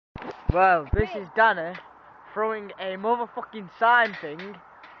Well, this is Danny throwing a motherfucking sign thing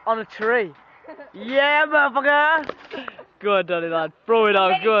on a tree. Yeah, motherfucker! Go on, Danny, lad. Throw it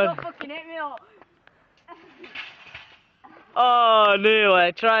out, go on. Fucking hit me up. Oh,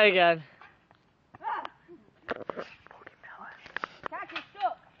 nearly. Try again.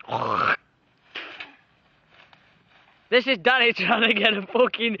 Stuck. This is Danny trying to get a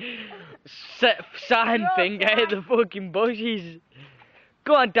fucking sign thing out of the fucking bushes.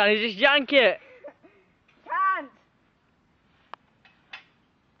 Go on, Danny, just yank it. Can't.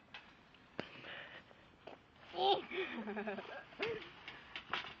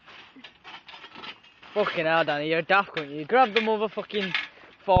 Fucking hell, Danny, you're daft, couldn't you? Grab the motherfucking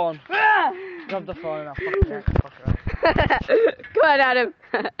phone. Grab the phone and I'll fucking neck the fucker out. Go on, Adam.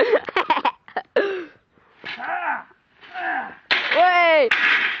 Wait!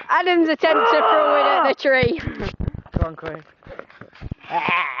 Adam's attempt to throw it at the tree. Go on, quick.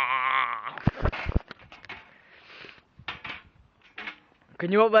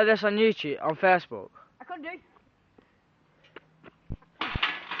 Can you upload this on YouTube, on Facebook? I could do.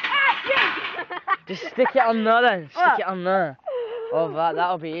 Just stick it on there then. Stick it on there. Oh,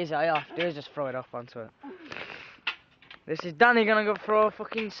 that'll be easy. All you have to do is just throw it off onto it. This is Danny gonna go throw a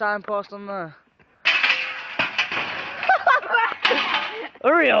fucking signpost on there.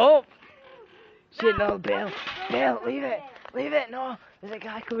 Hurry up! Shit, no, Bill. Bill, leave it. Leave it. No, there's a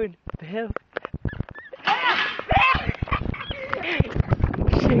guy coming. Bill.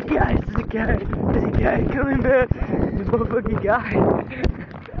 Shit, guys, there's a guy. There's a guy coming, Bill. There's a motherfucking guy.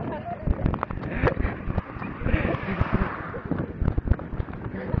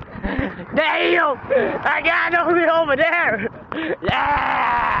 Damn! I got nobody over there!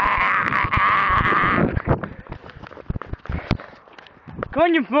 Yeah! Come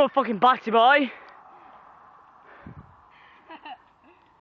on, you motherfucking batsy boy!